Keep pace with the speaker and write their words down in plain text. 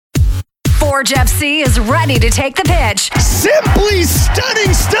Forge FC is ready to take the pitch. Simply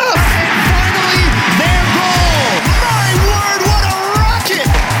stunning stuff. And finally, their goal. My word, what a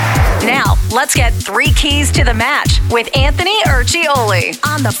rocket. Now, let's get 3 keys to the match with Anthony Urciuoli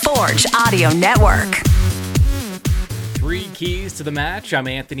on the Forge Audio Network. 3 keys to the match. I'm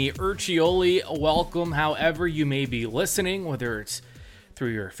Anthony Urciuoli. Welcome however you may be listening, whether it's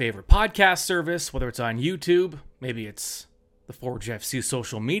through your favorite podcast service, whether it's on YouTube, maybe it's the Forge FC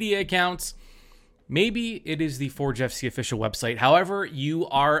social media accounts, maybe it is the Forge FC official website. However you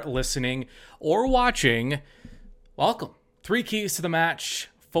are listening or watching, welcome. 3 keys to the match.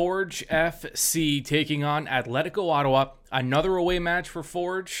 Forge FC taking on Atletico Ottawa. Another away match for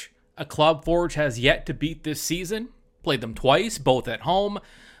Forge, a club Forge has yet to beat this season. Played them twice, both at home.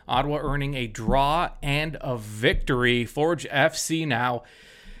 Ottawa earning a draw and a victory. Forge FC now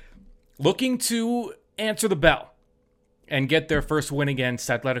looking to answer the bell and get their first win against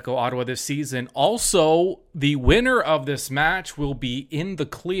Atletico Ottawa this season. Also, the winner of this match will be in the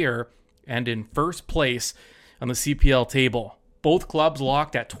clear and in first place on the CPL table. Both clubs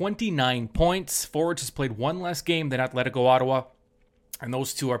locked at 29 points. Forge has played one less game than Atletico Ottawa, and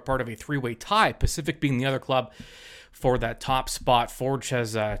those two are part of a 3-way tie, Pacific being the other club for that top spot. Forge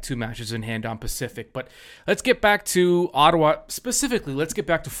has 2 matches in hand on Pacific. But let's get back to Ottawa. Specifically, let's get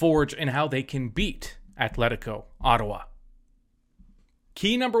back to Forge and how they can beat Atletico Ottawa.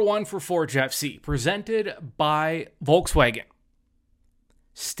 Key number 1 for Forge FC, presented by Volkswagen.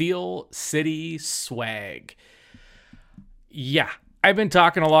 Steel City Swag. Yeah, I've been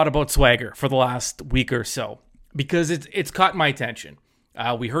talking a lot about swagger for the last week or so because it's caught my attention.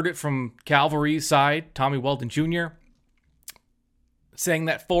 We heard it from Calvary's side, Tommy Weldon Jr., saying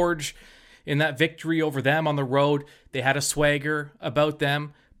that Forge, in that victory over them on the road, they had a swagger about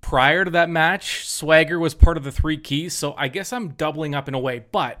them. Prior to that match, swagger was part of the 3 keys, so I guess I'm doubling up in a way,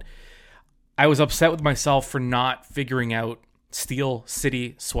 but I was upset with myself for not figuring out Steel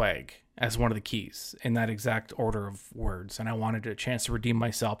City Swag as one of the keys in that exact order of words, and I wanted a chance to redeem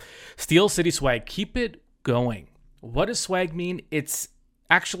myself. Steel City Swag, keep it going. What does swag mean? It's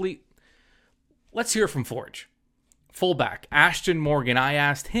actually, let's hear from Forge. Fullback, Ashtone Morgan. I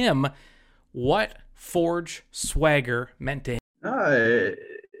asked him what Forge swagger meant to him.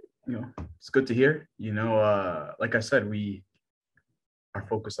 It's good to hear. Like I said, we are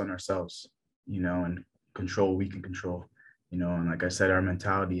focused on ourselves, and control we can control, and like I said, our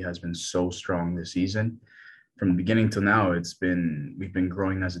mentality has been so strong this season. From the beginning till now, we've been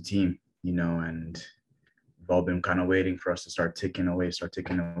growing as a team, and we've all been kind of waiting for us to start ticking away,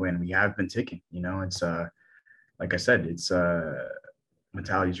 and we have been ticking. It's like I said, it's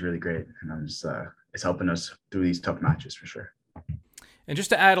mentality is really great, and it's helping us through these tough matches for sure. And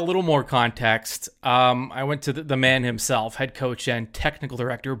just to add a little more context, I went to the man himself, head coach and technical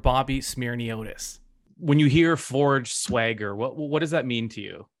director, Bobby Smyrniotis. When you hear Forge swagger, what does that mean to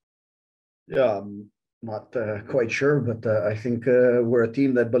you? Yeah, I'm not quite sure, but I think we're a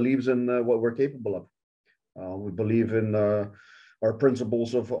team that believes in what we're capable of. We believe in our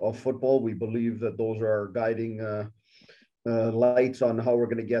principles of football. We believe that those are our guiding lights on how we're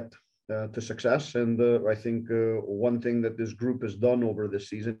going to get to success. And I think one thing that this group has done over this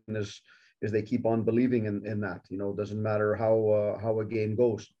season is they keep on believing in that. It doesn't matter how a game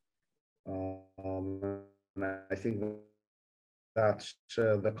goes. And I think that's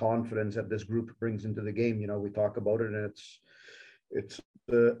the confidence that this group brings into the game. We talk about it, and it's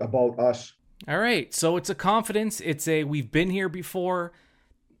about us. All right, so it's a confidence. It's we've been here before.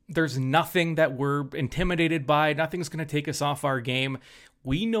 There's nothing that we're intimidated by. Nothing's going to take us off our game.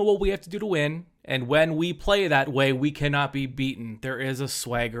 We know what we have to do to win, and when we play that way, we cannot be beaten. There is a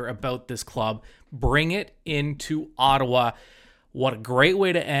swagger about this club. Bring it into Ottawa. What a great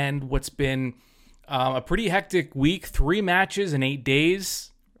way to end what's been a pretty hectic week. 3 matches in 8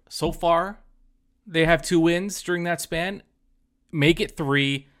 days so far. They have 2 wins during that span. Make it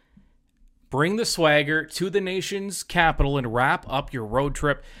 3. Bring the swagger to the nation's capital and wrap up your road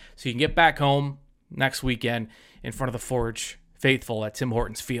trip so you can get back home next weekend in front of the Forge faithful at Tim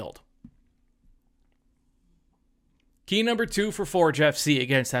Hortons Field. Key number 2 for Forge FC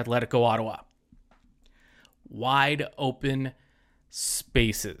against Atletico Ottawa. Wide open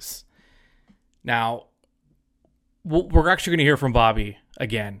spaces. Now, we're actually going to hear from Bobby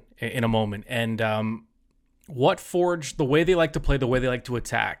again in a moment. And what Forge, the way they like to play, the way they like to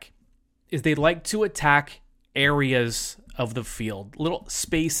attack, is they like to attack areas of the field, little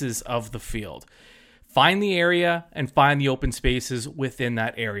spaces of the field. Find the area and find the open spaces within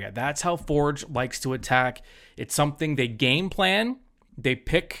that area. That's how Forge likes to attack. It's something they game plan. They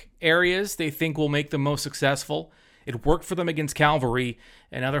pick areas they think will make them most successful, It worked for them against Calgary,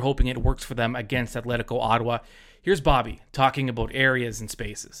 and now they're hoping it works for them against Atletico Ottawa. Here's Bobby talking about areas and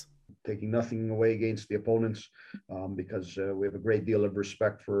spaces. Taking nothing away against the opponents, because we have a great deal of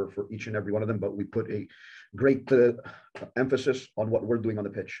respect for each and every one of them, but we put a great emphasis on what we're doing on the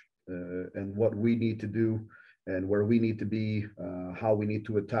pitch and what we need to do and where we need to be, how we need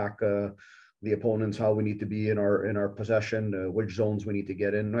to attack the opponents, how we need to be in our possession, which zones we need to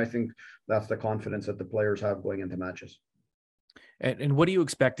get in. And I think that's the confidence that the players have going into matches. And what are you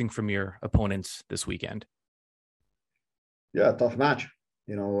expecting from your opponents this weekend? Yeah, tough match.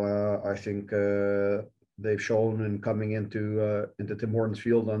 I think they've shown in coming into Tim Hortons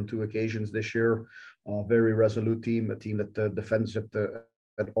Field on 2 occasions this year, a very resolute team, a team that defends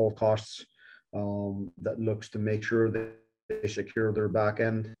at all costs, that looks to make sure that they secure their back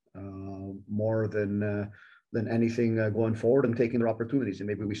end more than anything going forward and taking their opportunities. And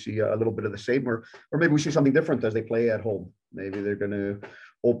maybe we see a little bit of the same, or maybe we see something different as they play at home. Maybe they're going to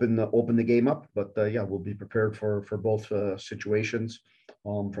open the game up, but we'll be prepared for both situations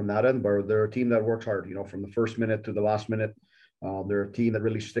from that end. But they're a team that works hard, from the first minute to the last minute. They're a team that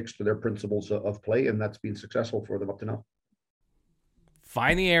really sticks to their principles of play, and that's been successful for them up to now.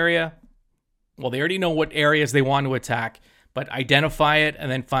 Find the area. Well, they already know what areas they want to attack, but identify it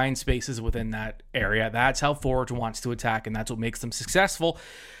and then find spaces within that area. That's how Forge wants to attack, and that's what makes them successful,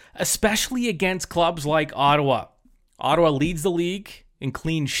 especially against clubs like Ottawa. Ottawa leads the league in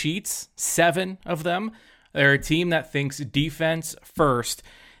clean sheets, 7 of them. They're a team that thinks defense first,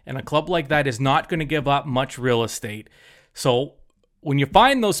 and a club like that is not going to give up much real estate. So when you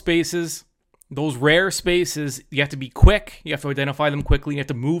find those spaces, those rare spaces, you have to be quick. You have to identify them quickly. You have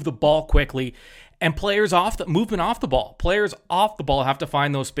to move the ball quickly. And players movement off the ball. Players off the ball have to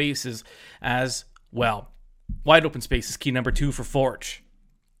find those spaces as well. Wide open spaces, key number 2 for Forge.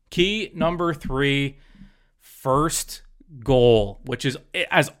 Key number 3, first goal, which is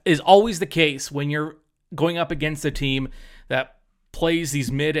always the case when you're going up against a team that plays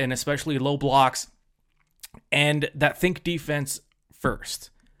these mid and especially low blocks and that think defense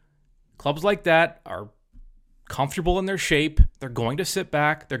first. Clubs like that are comfortable in their shape. They're going to sit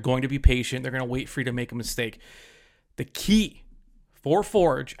back. They're going to be patient. They're going to wait for you to make a mistake. The key for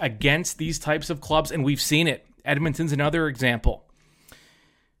Forge against these types of clubs, and we've seen it, Edmonton's another example,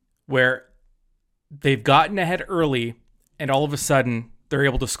 where they've gotten ahead early and all of a sudden they're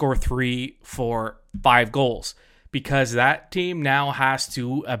able to score 3, 4, 5 goals because that team now has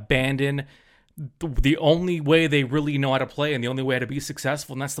to abandon the only way they really know how to play and the only way to be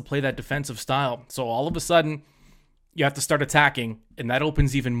successful, and that's to play that defensive style. So all of a sudden, you have to start attacking, and that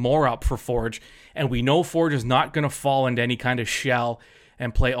opens even more up for Forge. And we know Forge is not going to fall into any kind of shell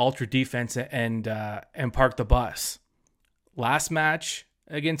and play ultra defense and park the bus. Last match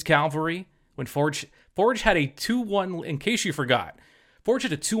against Calgary, when Forge had a 2-1, in case you forgot, Forge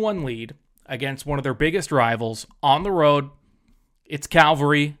had a 2-1 lead against one of their biggest rivals on the road. It's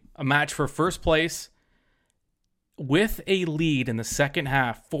Calgary, a match for first place. With a lead in the second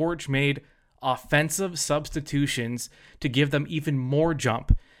half, Forge made offensive substitutions to give them even more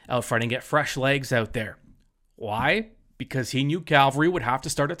jump out front and get fresh legs out there. Why? Because he knew Calgary would have to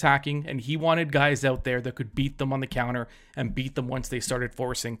start attacking, and he wanted guys out there that could beat them on the counter and beat them once they started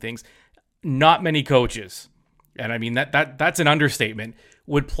forcing things. Not many coaches, and I mean that's an understatement,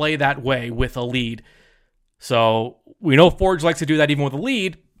 would play that way with a lead. So we know Forge likes to do that even with a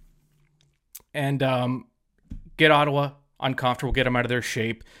lead, and get Ottawa uncomfortable, get them out of their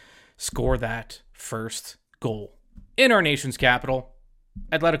shape, score that first goal. In our nation's capital,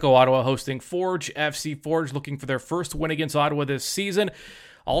 Atletico Ottawa hosting Forge FC. Forge looking for their first win against Ottawa this season.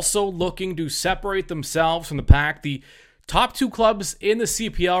 Also looking to separate themselves from the pack. The top 2 clubs in the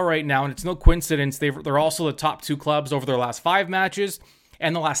CPL right now, and it's no coincidence, they're also the top 2 clubs over their last 5 matches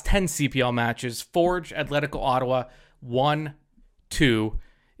and the last 10 CPL matches. Forge, Atletico Ottawa, 1, 2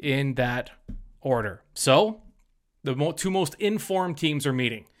 in that order. So the 2 most informed teams are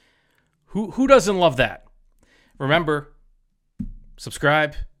meeting. Who doesn't love that? Remember,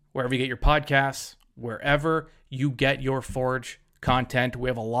 subscribe wherever you get your podcasts, wherever you get your Forge content. We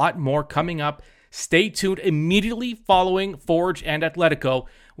have a lot more coming up. Stay tuned. Immediately following Forge and Atletico,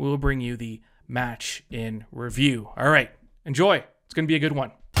 we will bring you the match in review. All right, enjoy. It's going to be a good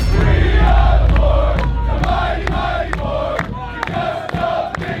one. We are the Forge, the mighty, mighty Forge. You just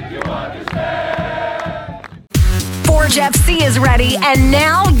don't think you understand. Forge FC is ready, and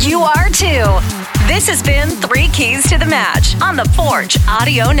now you are too. This has been 3 Keys to the Match on the Forge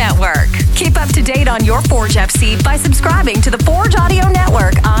Audio Network. Keep up to date on your Forge FC by subscribing to the Forge Audio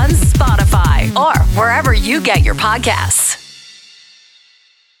Network on Spotify or wherever you get your podcasts.